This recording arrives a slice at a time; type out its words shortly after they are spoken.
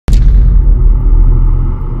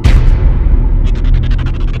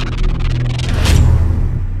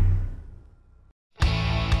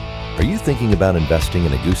thinking about investing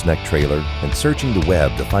in a gooseneck trailer and searching the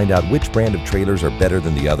web to find out which brand of trailers are better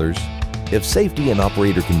than the others? If safety and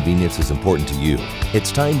operator convenience is important to you,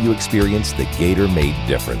 it's time you experience the Gatormade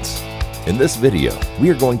Difference. In this video, we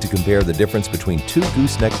are going to compare the difference between two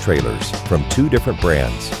gooseneck trailers from two different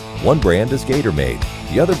brands. One brand is Gatormade,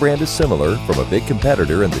 the other brand is similar from a big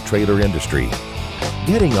competitor in the trailer industry.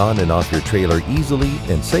 Getting on and off your trailer easily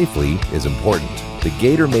and safely is important. The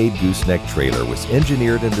Gatormade Gooseneck trailer was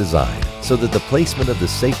engineered and designed so that the placement of the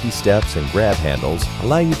safety steps and grab handles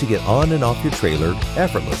allow you to get on and off your trailer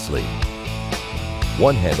effortlessly.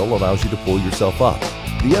 One handle allows you to pull yourself up,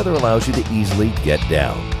 the other allows you to easily get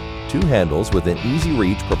down. Two handles within easy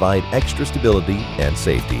reach provide extra stability and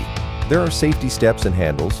safety. There are safety steps and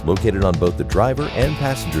handles located on both the driver and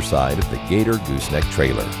passenger side of the Gator Gooseneck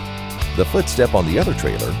trailer. The footstep on the other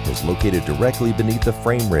trailer is located directly beneath the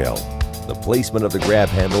frame rail. The placement of the grab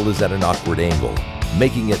handle is at an awkward angle,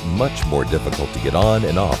 making it much more difficult to get on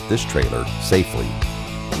and off this trailer safely.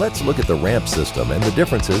 Let's look at the ramp system and the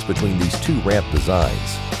differences between these two ramp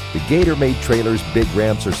designs. The Gatormade trailer's big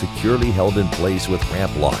ramps are securely held in place with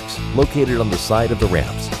ramp locks located on the side of the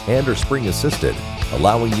ramps and are spring assisted,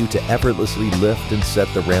 allowing you to effortlessly lift and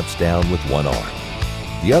set the ramps down with one arm.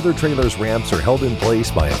 The other trailer's ramps are held in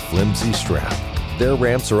place by a flimsy strap. Their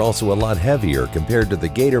ramps are also a lot heavier compared to the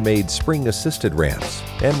Gatormade spring-assisted ramps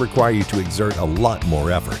and require you to exert a lot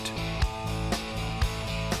more effort.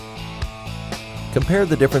 Compare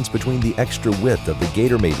the difference between the extra width of the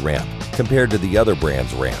Gatormade ramp compared to the other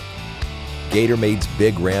brand's ramp. Gatormade's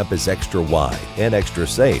big ramp is extra wide and extra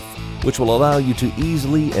safe, which will allow you to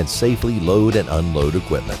easily and safely load and unload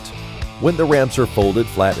equipment. When the ramps are folded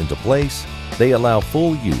flat into place, they allow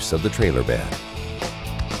full use of the trailer bed.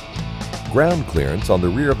 Ground clearance on the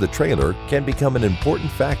rear of the trailer can become an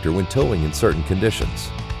important factor when towing in certain conditions.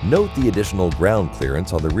 Note the additional ground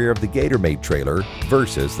clearance on the rear of the Gatormade trailer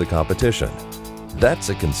versus the competition. That's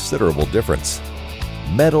a considerable difference.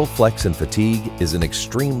 Metal flex and fatigue is an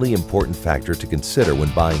extremely important factor to consider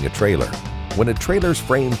when buying a trailer. When a trailer's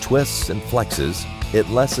frame twists and flexes, it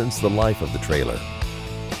lessens the life of the trailer.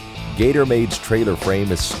 Gatormade's trailer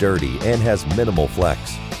frame is sturdy and has minimal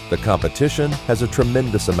flex. The competition has a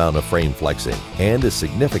tremendous amount of frame flexing and is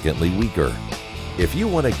significantly weaker. If you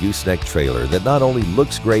want a gooseneck trailer that not only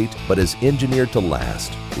looks great but is engineered to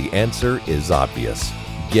last, the answer is obvious.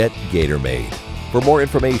 Get Gatormade. For more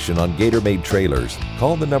information on Gatormade trailers,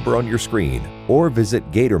 call the number on your screen or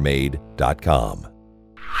visit Gatormade.com.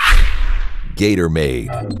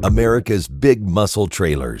 Gatormade, America's big muscle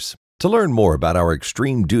trailers. To learn more about our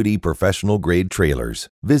extreme duty professional grade trailers,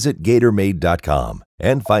 visit Gatormade.com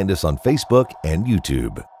and find us on Facebook and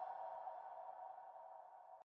YouTube.